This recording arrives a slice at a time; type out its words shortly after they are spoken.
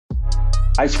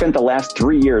I spent the last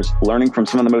 3 years learning from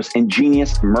some of the most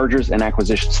ingenious mergers and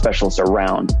acquisition specialists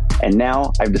around. And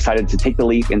now I've decided to take the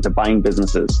leap into buying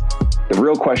businesses. The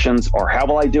real questions are, how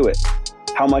will I do it?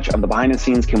 How much of the behind the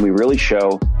scenes can we really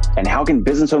show? And how can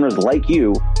business owners like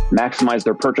you maximize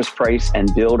their purchase price and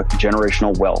build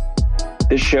generational wealth?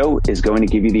 This show is going to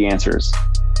give you the answers.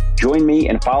 Join me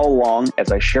and follow along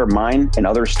as I share mine and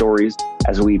other stories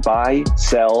as we buy,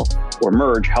 sell, or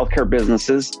merge healthcare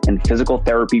businesses and physical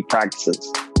therapy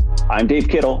practices. I'm Dave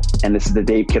Kittle, and this is The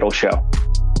Dave Kittle Show.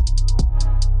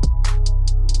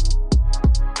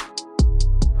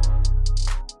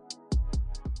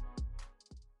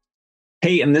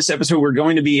 Hey, in this episode, we're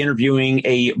going to be interviewing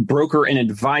a broker and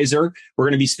advisor. We're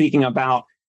going to be speaking about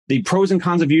the pros and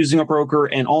cons of using a broker,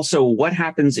 and also what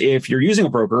happens if you're using a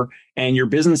broker and your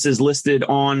business is listed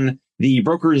on the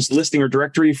broker's listing or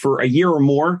directory for a year or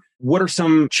more. What are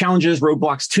some challenges,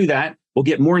 roadblocks to that? We'll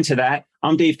get more into that.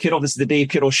 I'm Dave Kittle. This is The Dave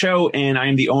Kittle Show, and I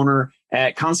am the owner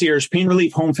at Concierge Pain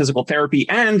Relief Home Physical Therapy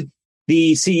and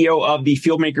the CEO of the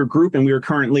Fieldmaker Group, and we are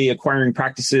currently acquiring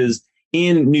practices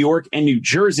in New York and New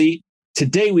Jersey.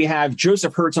 Today, we have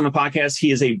Joseph Hertz on the podcast.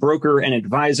 He is a broker and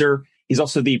advisor. He's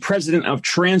also the president of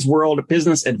Transworld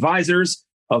Business Advisors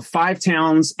of 5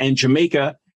 towns and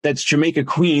Jamaica. That's Jamaica,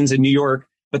 Queens, in New York,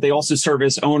 but they also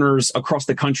service owners across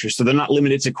the country. So they're not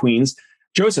limited to Queens.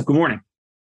 Joseph, good morning.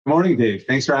 Good morning, Dave.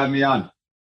 Thanks for having me on.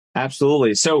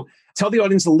 Absolutely. So tell the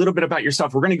audience a little bit about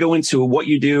yourself. We're going to go into what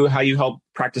you do, how you help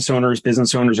practice owners,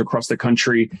 business owners across the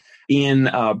country in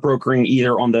brokering,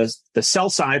 either on the sell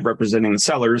side, representing the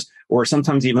sellers, or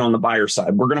sometimes even on the buyer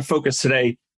side. We're going to focus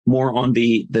today more on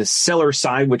the seller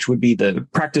side, which would be the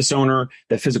practice owner,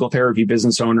 the physical therapy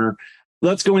business owner.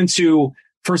 Let's go into,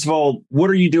 first of all, what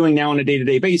are you doing now on a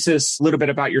day-to-day basis? A little bit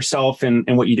about yourself and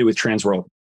what you do with Transworld.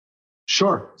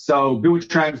 Sure. So been with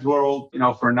Transworld,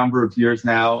 for a number of years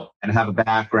now, and have a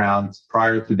background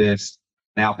prior to this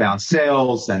in outbound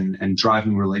sales and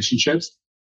driving relationships.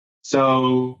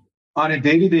 So on a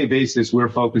day-to-day basis, we're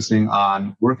focusing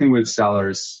on working with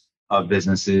sellers of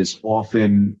businesses,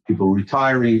 often people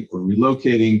retiring or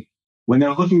relocating, when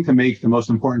they're looking to make the most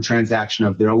important transaction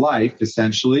of their life,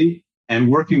 essentially,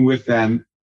 and working with them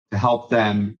to help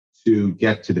them to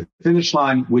get to the finish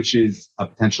line, which is a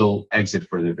potential exit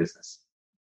for their business.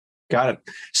 Got it.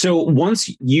 So once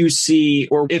you see,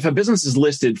 or if a business is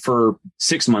listed for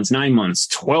 6 months, 9 months,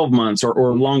 12 months,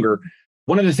 or longer,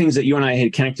 one of the things that you and I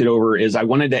had connected over is I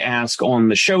wanted to ask on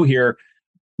the show here,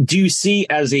 do you see,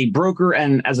 as a broker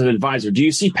and as an advisor, do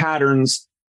you see patterns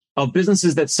of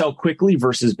businesses that sell quickly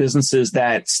versus businesses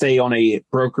that stay on a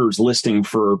broker's listing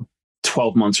for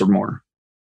 12 months or more?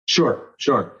 Sure.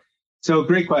 So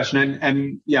great question.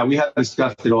 And yeah, we have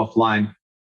discussed it offline.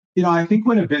 I think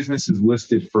when a business is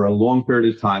listed for a long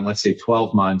period of time, let's say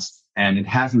 12 months, and it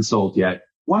hasn't sold yet,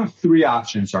 one of 3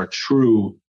 options are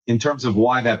true in terms of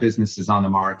why that business is on the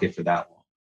market for that long.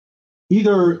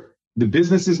 Either the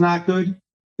business is not good,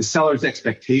 the seller's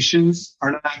expectations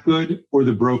are not good, or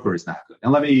the broker is not good.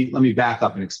 And let me back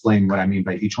up and explain what I mean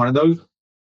by each one of those.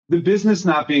 The business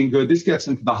not being good, this gets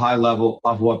into the high level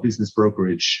of what business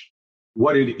brokerage,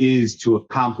 what it is to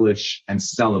accomplish and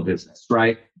sell a business,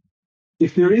 right?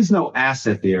 If there is no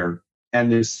asset there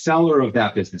and the seller of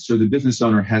that business or the business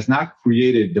owner has not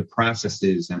created the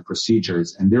processes and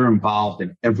procedures, and they're involved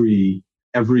in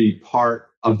every part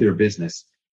of their business,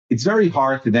 it's very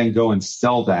hard to then go and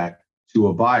sell that to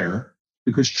a buyer,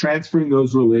 because transferring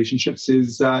those relationships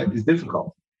is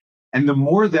difficult. And the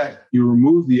more that you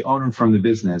remove the owner from the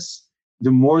business, the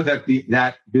more that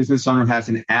that business owner has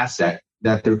an asset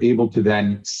that they're able to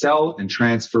then sell and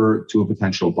transfer to a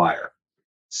potential buyer.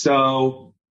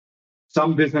 So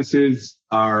some businesses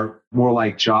are more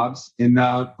like jobs in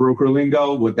broker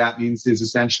lingo. What that means is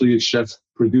essentially it's just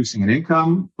producing an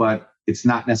income, but it's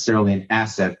not necessarily an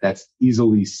asset that's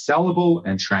easily sellable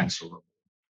and transferable.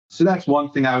 So that's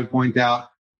one thing I would point out.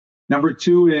 Number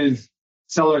 2 is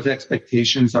sellers'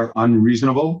 expectations are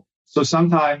unreasonable. So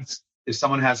sometimes if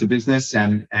someone has a business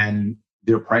and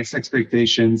their price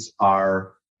expectations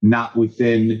are not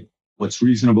within what's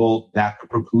reasonable, that could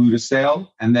preclude a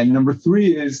sale. And then number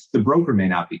 3 is the broker may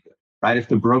not be good, right? If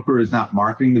the broker is not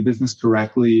marketing the business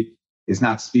correctly, is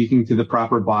not speaking to the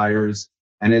proper buyers,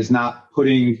 and is not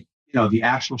putting, the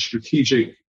actual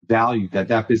strategic value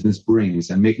that business brings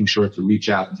and making sure to reach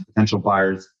out to potential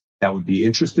buyers that would be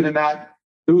interested in that,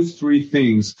 those 3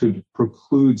 things could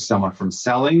preclude someone from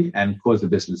selling and cause the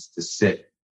business to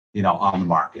sit, on the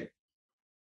market.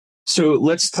 So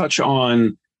let's touch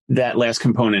on that last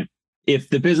component. If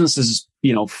the business is,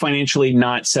 financially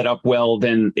not set up well,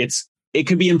 then it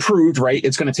could be improved, right?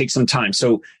 It's going to take some time.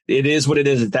 So it is what it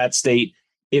is at that state.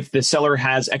 if the seller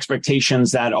has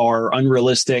expectations that are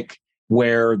unrealistic,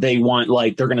 where they want,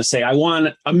 like, they're going to say, I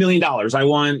want $1 million, I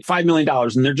want $5 million.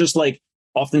 And they're just like,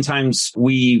 oftentimes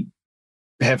we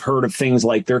have heard of things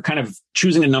like they're kind of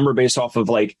choosing a number based off of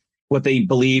like what they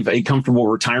believe a comfortable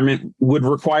retirement would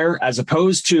require, as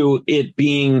opposed to it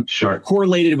being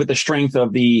correlated with the strength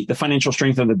of the financial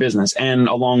strength of the business and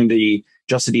along the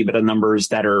adjusted EBITDA numbers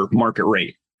that are market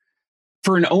rate.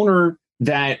 For an owner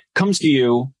that comes to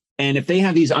you, and if they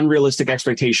have these unrealistic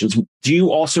expectations, do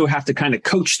you also have to kind of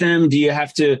coach them? Do you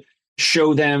have to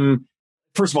show them,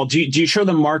 first of all, do you show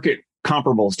them market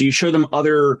comparables? Do you show them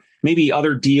maybe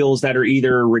other deals that are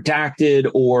either redacted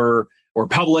or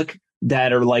public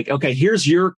that are like, okay, here's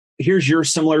your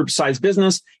similar size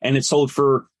business and it's sold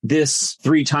for this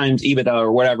 3 times EBITDA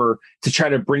or whatever, to try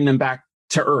to bring them back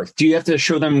to earth? Do you have to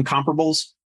show them comparables?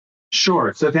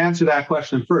 Sure. So to answer that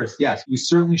question first, yes, we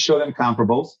certainly show them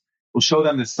comparables. We'll show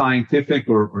them the scientific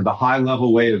or the high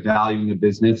level way of valuing a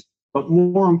business. But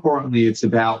more importantly, it's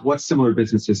about what similar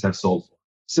businesses have sold for.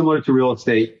 Similar to real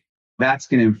estate, that's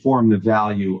going to inform the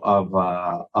value of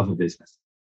a business.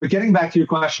 But getting back to your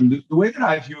question, the way that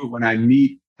I view it when I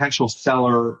meet a potential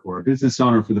seller or a business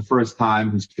owner for the first time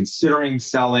who's considering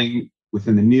selling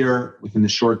within the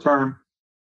short term,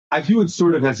 I view it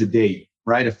sort of as a date,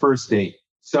 right? A first date.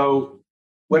 So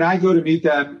when I go to meet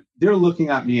them, they're looking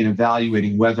at me and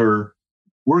evaluating whether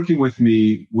working with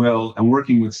me and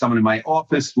working with someone in my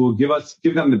office will give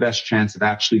them the best chance of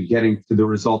actually getting to the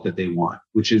result that they want,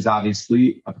 which is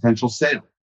obviously a potential sale.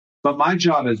 But my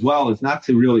job as well is not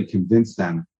to really convince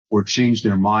them or change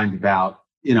their mind about,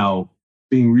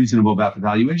 being reasonable about the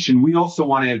valuation. We also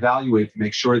want to evaluate to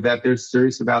make sure that they're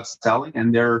serious about selling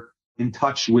and they're in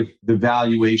touch with the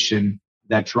valuation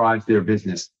that drives their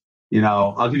business.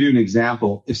 I'll give you an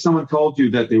example. If someone told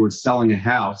you that they were selling a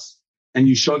house and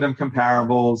you showed them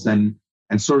comparables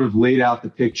and sort of laid out the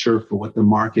picture for what the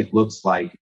market looks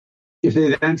like, if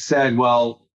they then said,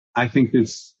 well, I think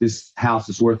this house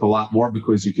is worth a lot more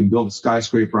because you can build a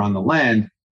skyscraper on the land,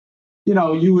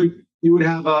 you would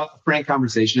have a frank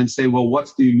conversation and say, well,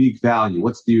 what's the unique value?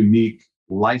 What's the unique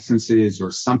licenses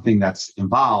or something that's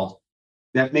involved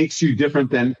that makes you different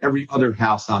than every other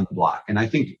house on the block? And I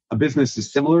think a business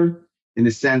is similar in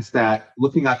the sense that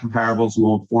looking at comparables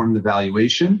will inform the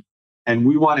valuation. And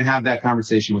we want to have that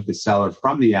conversation with the seller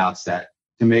from the outset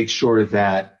to make sure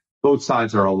that both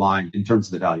sides are aligned in terms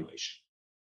of the valuation.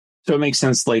 So it makes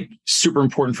sense, like super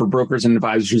important for brokers and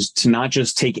advisors to not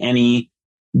just take any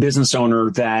business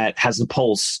owner that has the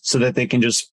pulse so that they can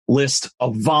just list a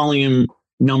volume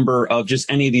number of just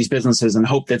any of these businesses and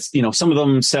hope that, some of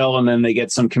them sell and then they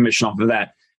get some commission off of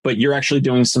that. But you're actually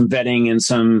doing some vetting and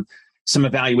some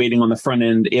evaluating on the front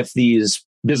end if these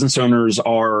business owners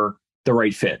are the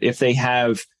right fit, if they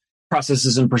have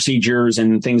processes and procedures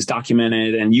and things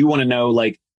documented. And you want to know,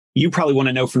 you probably want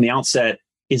to know from the outset,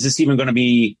 is this even going to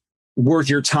be worth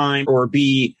your time or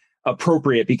be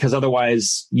appropriate? Because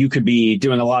otherwise you could be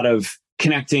doing a lot of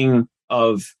connecting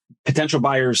of potential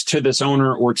buyers to this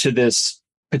owner or to this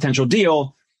potential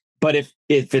deal. But if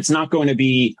it's not going to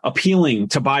be appealing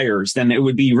to buyers, then it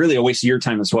would be really a waste of your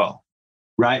time as well.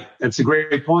 Right. That's a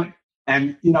great point.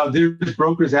 And, there's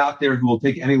brokers out there who will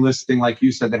take any listing, like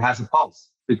you said, that has a pulse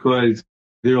because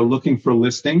they're looking for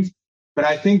listings. But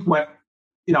I think when,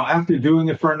 after doing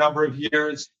it for a number of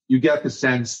years, you get the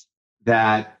sense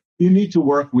that you need to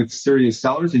work with serious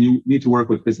sellers and you need to work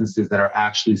with businesses that are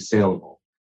actually saleable.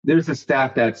 There's a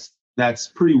stat that's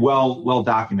pretty well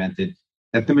documented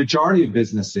that the majority of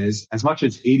businesses, as much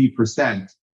as 80%,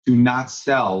 do not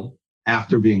sell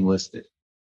after being listed.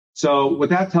 So what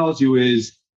that tells you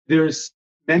is there's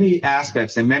many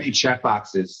aspects and many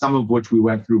checkboxes, some of which we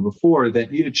went through before,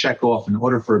 that need to check off in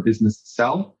order for a business to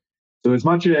sell. So as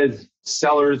much as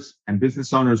sellers and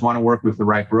business owners want to work with the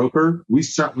right broker, we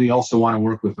certainly also want to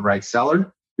work with the right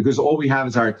seller, because all we have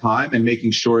is our time and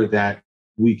making sure that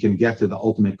we can get to the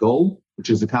ultimate goal, which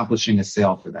is accomplishing a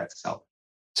sale for that seller.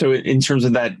 So in terms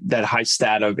of that high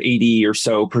stat of 80 or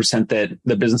so percent that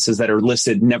the businesses that are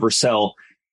listed never sell,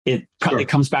 it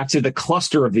comes back to the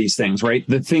cluster of these things, right?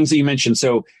 The things that you mentioned.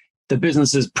 So the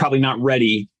business is probably not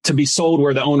ready to be sold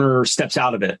where the owner steps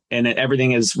out of it and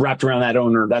everything is wrapped around that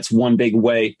owner. That's one big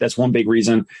way. That's one big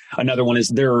reason. Another one is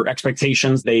their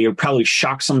expectations. They are probably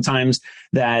shocked sometimes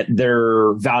that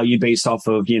they're valued based off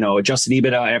of, adjusted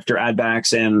EBITDA after add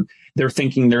backs, and they're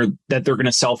thinking that they're going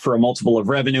to sell for a multiple of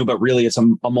revenue, but really it's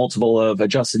a multiple of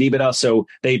adjusted EBITDA. So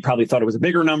they probably thought it was a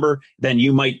bigger number. Then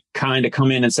you might kind of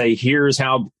come in and say, here's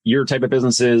how your type of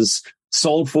business is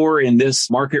sold for in this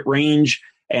market range.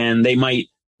 And they might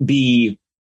be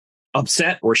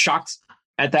upset or shocked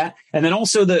at that. And then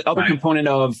also the other component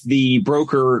of the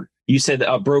broker, you said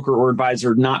a broker or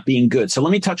advisor not being good. So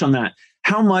let me touch on that.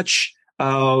 How much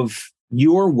of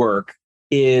your work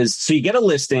is, so you get a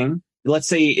listing, let's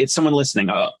say it's someone listening,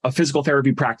 a physical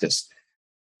therapy practice.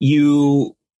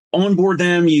 You onboard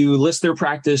them, you list their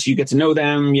practice, you get to know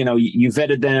them, you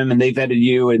vetted them and they vetted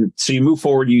you. And so you move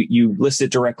forward, you list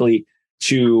it directly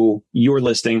to your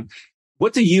listing.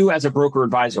 What do you as a broker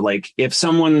advisor, like if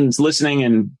someone's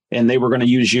listening and they were going to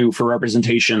use you for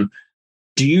representation,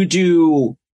 do you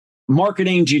do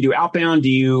marketing? Do you do outbound? Do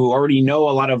you already know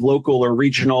a lot of local or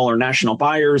regional or national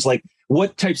buyers? Like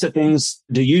what types of things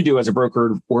do you do as a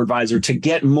broker or advisor to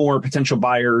get more potential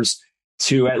buyers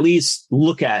to at least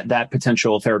look at that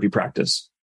potential therapy practice?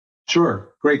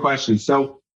 Sure. Great question.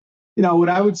 So, what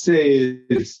I would say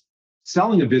is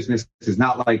selling a business is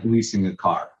not like leasing a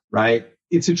car, right?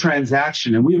 It's a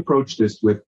transaction. And we approach this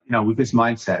with this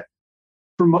mindset.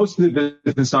 For most of the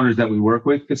business owners that we work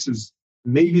with, this is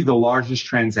maybe the largest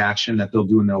transaction that they'll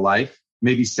do in their life,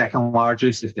 maybe second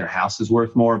largest if their house is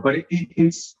worth more, but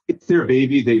it's their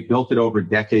baby. They built it over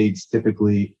decades.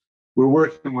 Typically, we're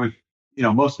working with,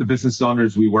 most of the business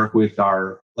owners we work with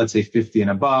are, let's say 50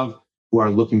 and above who are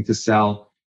looking to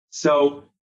sell. So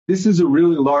this is a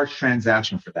really large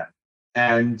transaction for them.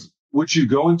 And would you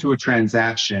go into a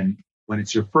transaction when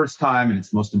it's your first time and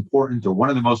it's most important or one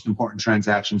of the most important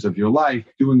transactions of your life,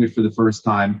 doing it for the first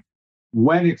time,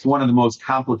 when it's one of the most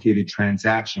complicated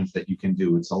transactions that you can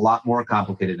do? It's a lot more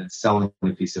complicated than selling a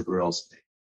piece of real estate.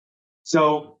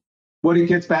 So what it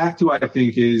gets back to, I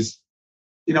think, is,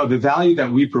 the value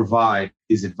that we provide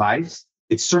is advice.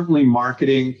 It's certainly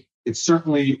marketing. It's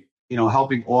certainly,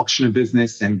 helping auction a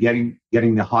business and getting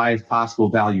the highest possible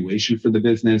valuation for the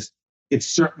business. It's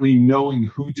certainly knowing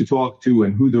who to talk to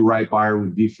and who the right buyer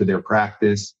would be for their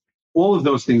practice. All of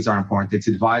those things are important. It's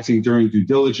advising during due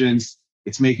diligence.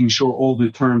 It's making sure all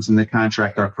the terms in the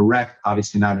contract are correct,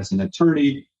 obviously not as an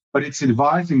attorney, but it's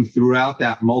advising throughout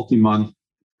that multi-month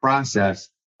process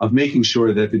of making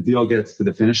sure that the deal gets to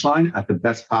the finish line at the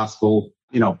best possible,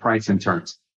 price and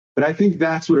terms. But I think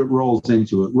that's what it rolls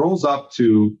into. It rolls up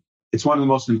to, it's one of the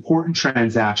most important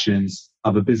transactions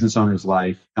of a business owner's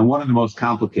life and one of the most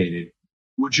complicated.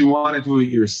 Would you want to do it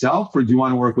yourself, or do you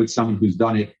want to work with someone who's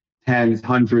done it tens,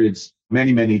 hundreds,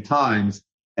 many, many times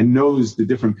and knows the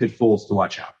different pitfalls to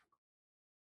watch out?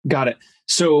 Got it.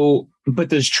 So, but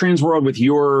does Transworld with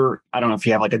your, I don't know if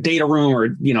you have like a data room or,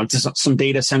 just some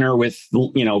data center with,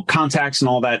 contacts and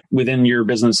all that within your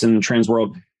business in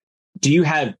Transworld, do you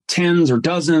have tens or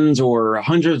dozens or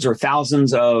hundreds or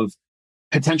thousands of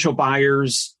potential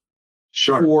buyers?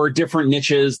 Sure. For different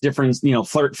niches, different,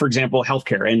 for example,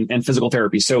 healthcare and physical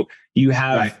therapy. So you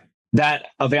have that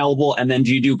available. And then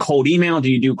do you do cold email?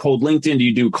 Do you do cold LinkedIn? Do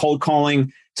you do cold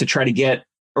calling to try to get,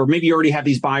 or maybe you already have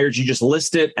these buyers, you just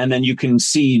list it and then you can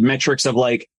see metrics of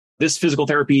like this physical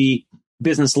therapy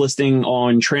business listing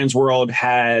on Transworld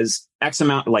has X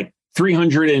amount, like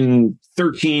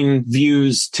 313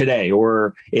 views today,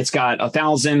 or it's got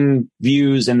 1,000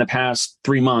 views in the past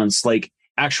 3 months, like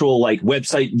actual like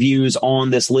website views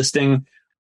on this listing.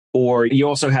 Or you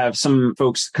also have some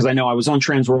folks, because I know I was on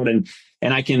Transworld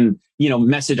and I can,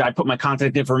 message, I put my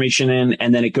contact information in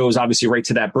and then it goes obviously right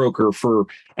to that broker for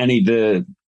any of the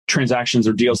transactions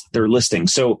or deals that they're listing.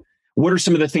 So what are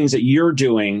some of the things that you're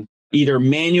doing either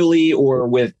manually or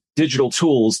with digital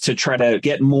tools to try to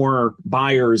get more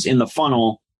buyers in the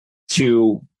funnel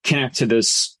to connect to the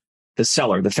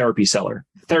seller, the therapy seller?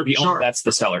 Therapy owner, that's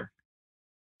the seller.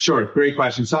 Sure. Great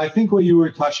question. So I think what you were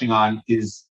touching on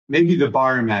is maybe the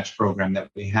buyer match program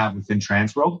that we have within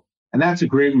Transworld. And that's a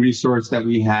great resource that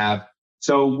we have.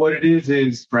 So what it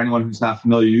is for anyone who's not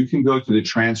familiar, you can go to the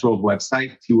Transworld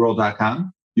website,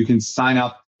 tworld.com. You can sign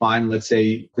up, find, let's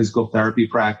say, physical therapy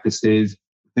practices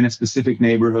in a specific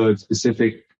neighborhood,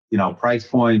 specific, price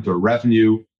point or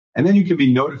revenue. And then you can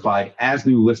be notified as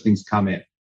new listings come in.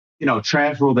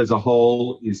 Transworld as a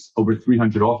whole is over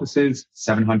 300 offices,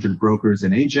 700 brokers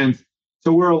and agents.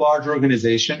 So we're a large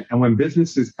organization. And when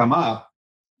businesses come up,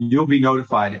 you'll be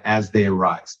notified as they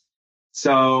arise.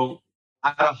 So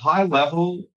at a high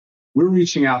level, we're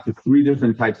reaching out to 3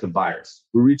 different types of buyers.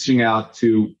 We're reaching out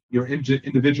to your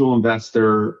individual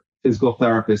investor, physical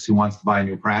therapist who wants to buy a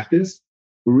new practice.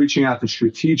 We're reaching out to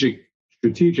strategic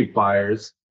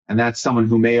buyers. And that's someone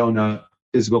who may own a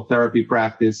physical therapy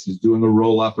practice, is doing a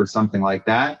roll-up or something like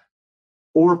that,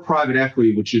 or private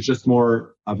equity, which is just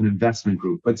more of an investment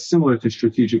group, but similar to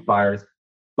strategic buyers.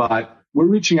 But we're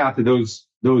reaching out to those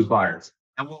buyers.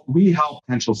 And what we help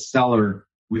potential seller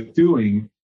with doing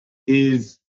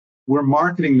is we're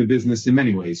marketing the business in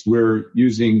many ways. We're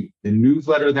using the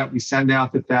newsletter that we send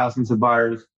out to thousands of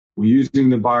buyers. We're using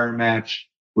the buyer match.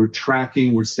 We're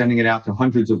tracking, we're sending it out to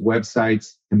hundreds of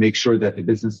websites to make sure that the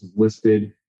business is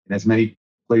listed in as many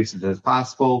places as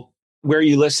possible. Where are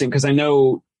you listing? Because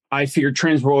I figured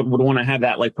Transworld would want to have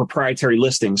that like proprietary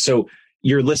listing. So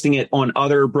you're listing it on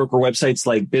other broker websites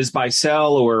like Biz Buy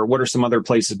Sell, or what are some other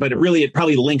places? But it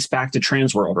probably links back to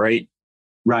Transworld, right?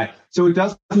 Right. So it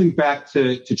does link back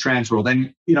to Transworld.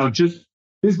 And, just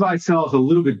Biz Buy Sell is a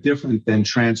little bit different than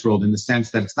Transworld in the sense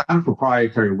that it's not a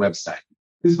proprietary website.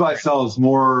 Biz Buy Sell is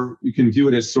more, you can view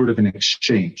it as sort of an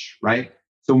exchange, right?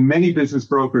 So many business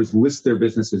brokers list their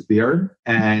businesses there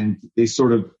and they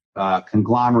sort of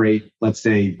conglomerate, let's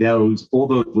say, all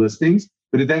those listings,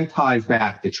 but it then ties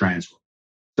back to Transworld.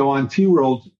 So on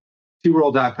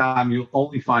tworld.com, you'll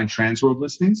only find Transworld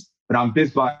listings, but on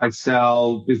Biz Buy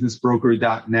Sell,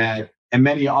 businessbroker.net, and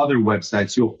many other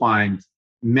websites, you'll find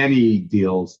many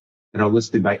deals that are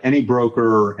listed by any broker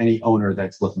or any owner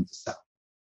that's looking to sell.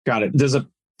 Got it. Does a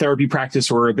therapy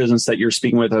practice or a business that you're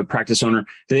speaking with, a practice owner,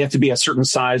 do they have to be a certain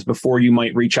size before you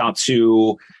might reach out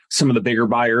to some of the bigger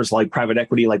buyers like private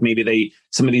equity? Like maybe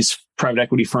some of these private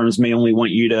equity firms may only want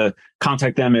you to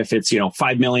contact them if it's,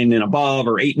 5 million and above,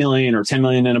 or 8 million or 10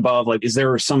 million and above. Like, is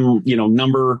there some,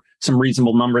 number, some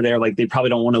reasonable number there? Like they probably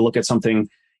don't want to look at something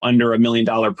under $1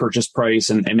 million purchase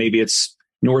price and maybe it's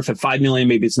north of 5 million,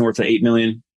 maybe it's north of 8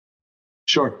 million.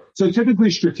 Sure. So typically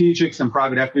strategics and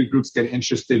private equity groups get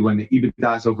interested when the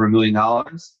EBITDA is over $1 million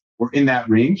or in that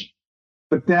range.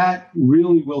 But that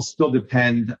really will still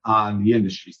depend on the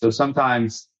industry. So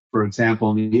sometimes, for example,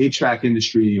 in the HVAC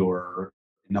industry or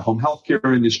in the home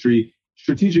healthcare industry,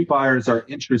 strategic buyers are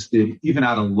interested even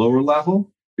at a lower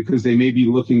level because they may be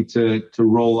looking to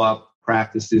roll up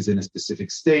practices in a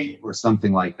specific state or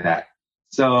something like that.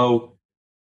 So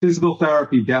physical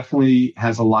therapy definitely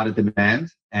has a lot of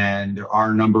demand, and there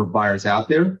are a number of buyers out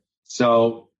there.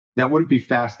 So that wouldn't be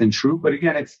fast and true. But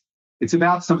again, it's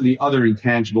about some of the other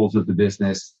intangibles of the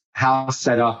business, how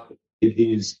set up it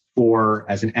is for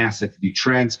as an asset to be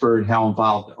transferred, how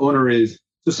involved the owner is.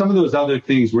 So some of those other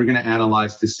things we're going to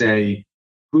analyze to say,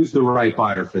 who's the right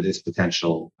buyer for this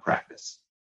potential practice?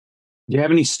 Do you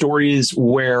have any stories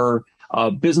where a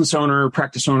business owner,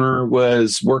 practice owner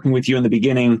was working with you in the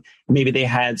beginning? Maybe they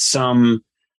had some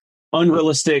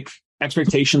unrealistic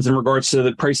expectations in regards to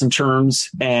the price and terms,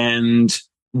 and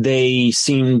they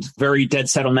seemed very dead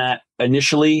set on that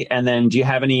initially. And then do you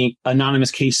have any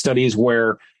anonymous case studies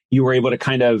where you were able to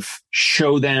kind of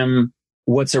show them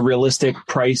what's a realistic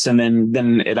price and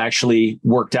then it actually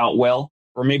worked out well?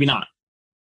 Or maybe not.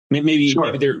 Maybe,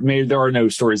 sure. maybe there are no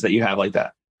stories that you have like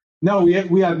that. No,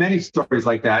 we have many stories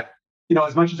like that.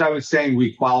 As much as I was saying,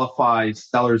 we qualify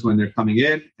sellers when they're coming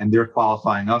in and they're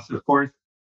qualifying us, of course,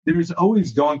 there's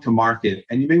always going to market,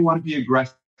 and you may want to be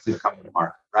aggressive coming to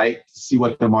market, right? To see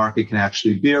what the market can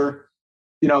actually bear.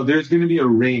 There's going to be a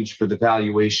range for the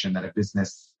valuation that a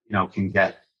business, can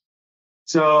get.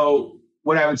 So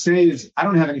what I would say is I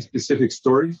don't have any specific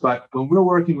stories, but when we're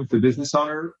working with the business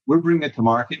owner, we're bringing it to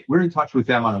market. We're in touch with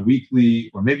them on a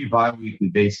weekly or maybe bi-weekly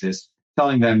basis,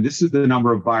 telling them this is the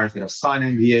number of buyers that have signed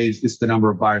NDAs. This is the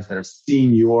number of buyers that have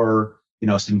seen your,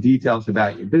 some details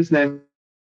about your business.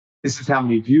 This is how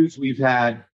many views we've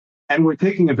had. And we're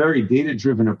taking a very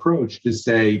data-driven approach to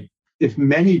say, if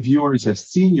many viewers have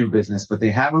seen your business, but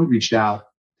they haven't reached out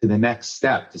to the next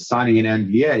step to signing an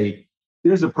NDA,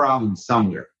 there's a problem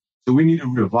somewhere. So we need to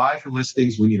revise the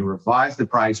listings. We need to revise the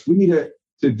price. We need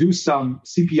to do some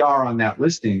CPR on that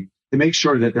listing to make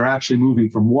sure that they're actually moving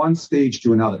from one stage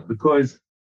to another, because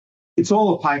it's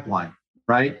all a pipeline,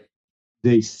 right?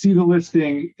 They see the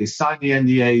listing, they sign the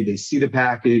NDA, they see the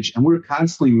package, and we're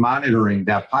constantly monitoring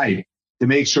that pipe to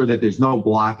make sure that there's no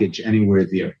blockage anywhere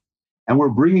there. And we're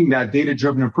bringing that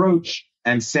data-driven approach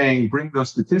and saying, bring those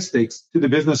statistics to the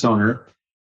business owner.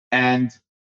 And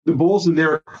the ball's in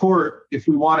their court. If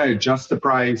we want to adjust the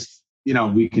price,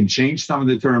 we can change some of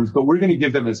the terms, but we're going to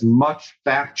give them as much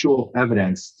factual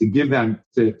evidence to give them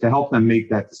to help them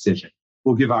make that decision.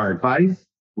 We'll give our advice,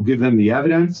 we'll give them the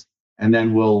evidence, and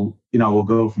then we'll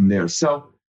go from there.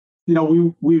 So,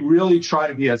 we really try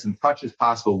to be as in touch as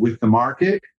possible with the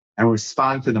market and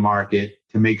respond to the market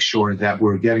to make sure that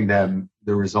we're getting them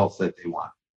the results that they want.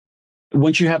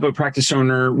 Once you have a practice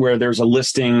owner where there's a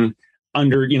listing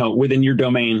under, within your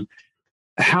domain,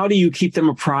 how do you keep them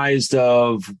apprised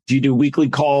of, do you do weekly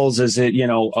calls? Is it,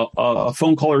 a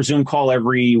phone call or Zoom call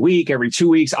every week, every 2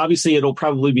 weeks? Obviously, it'll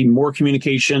probably be more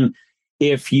communication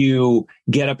if you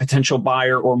get a potential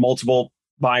buyer or multiple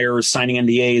buyers signing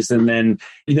NDAs. And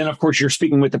then of course, you're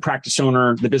speaking with the practice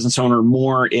owner, the business owner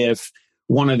more if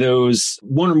one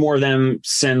or more of them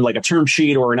send like a term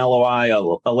sheet or an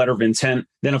LOI, a letter of intent,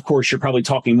 then of course you're probably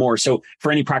talking more. So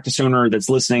for any practice owner that's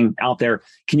listening out there,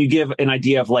 can you give an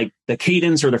idea of like the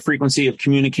cadence or the frequency of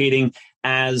communicating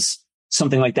as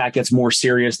something like that gets more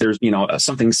serious? There's,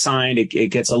 something signed, it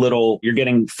gets you're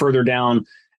getting further down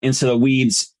into the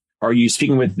weeds. Are you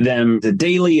speaking with them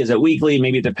daily? Is it weekly?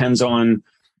 Maybe it depends on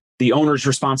the owner's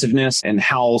responsiveness and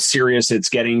how serious it's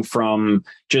getting from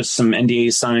just some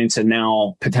NDAs signed to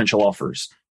now potential offers.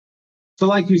 So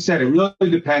like you said, it really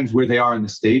depends where they are in the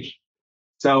stage.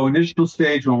 So initial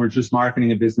stage, when we're just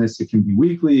marketing a business, it can be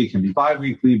weekly, it can be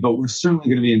bi-weekly, but we're certainly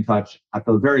going to be in touch at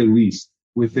the very least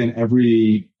within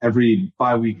every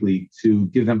bi-weekly to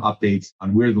give them updates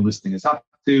on where the listing is up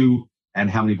to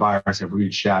and how many buyers have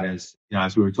reached out as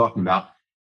we were talking about.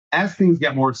 As things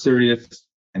get more serious,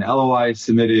 an LOI is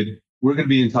submitted, we're going to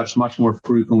be in touch much more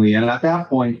frequently. And at that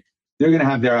point, they're going to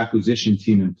have their acquisition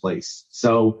team in place.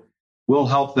 So we'll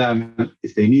help them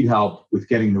if they need help with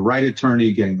getting the right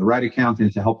attorney, getting the right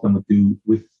accountant to help them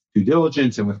with due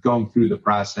diligence and with going through the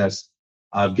process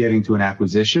of getting to an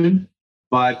acquisition.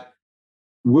 But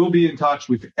we'll be in touch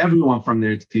with everyone from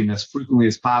their team as frequently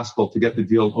as possible to get the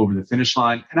deal over the finish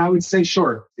line. And I would say,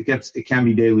 sure, it can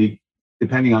be daily,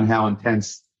 depending on how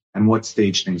intense and what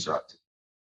stage things are up to.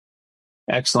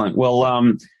 Excellent. Well,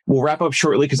 we'll wrap up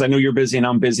shortly because I know you're busy and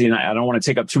I'm busy and I don't want to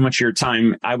take up too much of your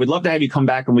time. I would love to have you come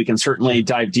back and we can certainly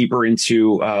dive deeper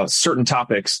into certain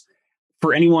topics.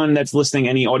 For anyone that's listening,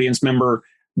 any audience member,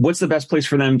 what's the best place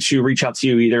for them to reach out to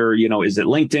you? Either, is it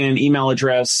LinkedIn, email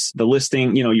address, the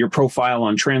listing, your profile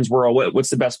on Transworld?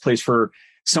 What's the best place for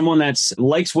someone that's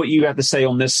likes what you have to say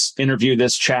on this interview,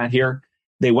 this chat here?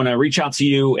 They want to reach out to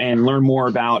you and learn more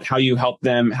about how you help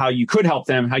them, how you could help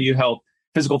them, how you help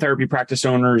physical therapy practice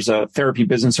owners, therapy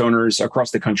business owners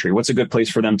across the country. What's a good place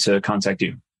for them to contact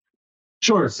you?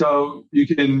 Sure. So you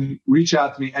can reach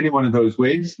out to me any one of those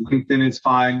ways. LinkedIn is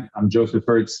fine. I'm Joseph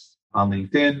Hertz on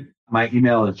LinkedIn. My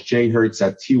email is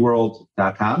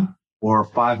jhertz@tworld.com or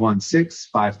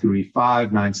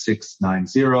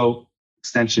 516-535-9690,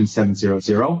 extension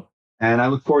 700. And I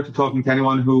look forward to talking to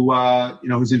anyone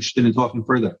who's interested in talking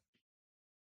further.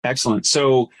 Excellent.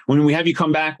 So when we have you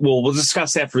come back, we'll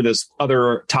discuss after this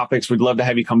other topics. We'd love to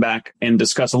have you come back and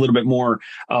discuss a little bit more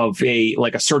of a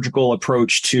surgical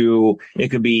approach to, it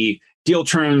could be deal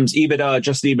terms, EBITDA,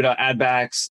 adjusted EBITDA, add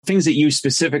backs, things that you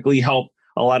specifically help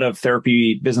a lot of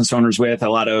therapy business owners with, a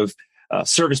lot of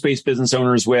service-based business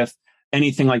owners with,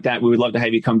 anything like that. We would love to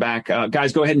have you come back.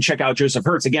 Guys, go ahead and check out Joseph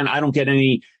Hertz. Again, I don't get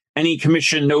any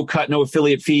commission, no cut, no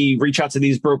affiliate fee. Reach out to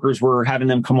these brokers. We're having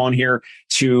them come on here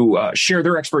to share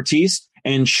their expertise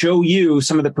and show you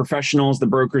some of the professionals, the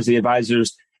brokers, the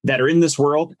advisors that are in this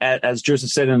world, as Joseph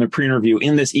said in the pre-interview,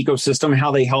 in this ecosystem,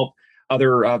 how they help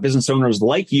other business owners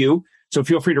like you. So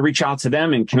feel free to reach out to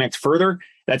them and connect further.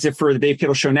 That's it for the Dave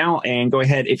Kittle Show now. And go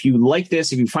ahead, if you like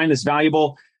this, if you find this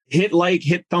valuable, hit like,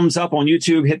 hit thumbs up on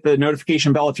YouTube, hit the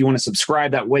notification bell if you want to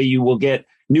subscribe. That way you will get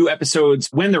new episodes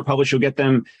when they're published. You'll get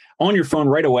them on your phone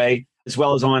right away, as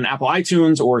well as on Apple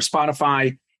iTunes or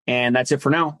Spotify. And that's it for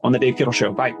now on the Dave Kittle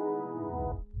Show. Bye.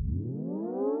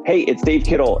 Hey, it's Dave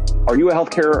Kittle. Are you a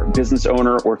healthcare business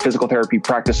owner or physical therapy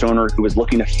practice owner who is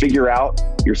looking to figure out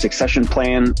your succession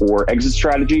plan or exit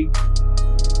strategy?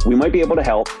 We might be able to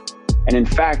help. And in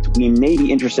fact, we may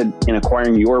be interested in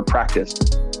acquiring your practice.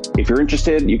 If you're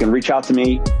interested, you can reach out to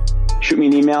me. Shoot me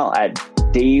an email at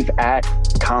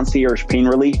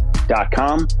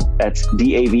dave@conciergepainrelief.com. That's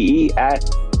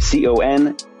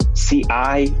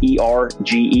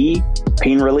DAVE@CONCIERGE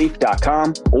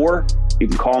painrelief.com. Or you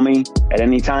can call me at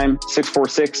any time,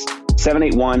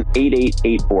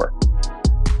 646-781-8884.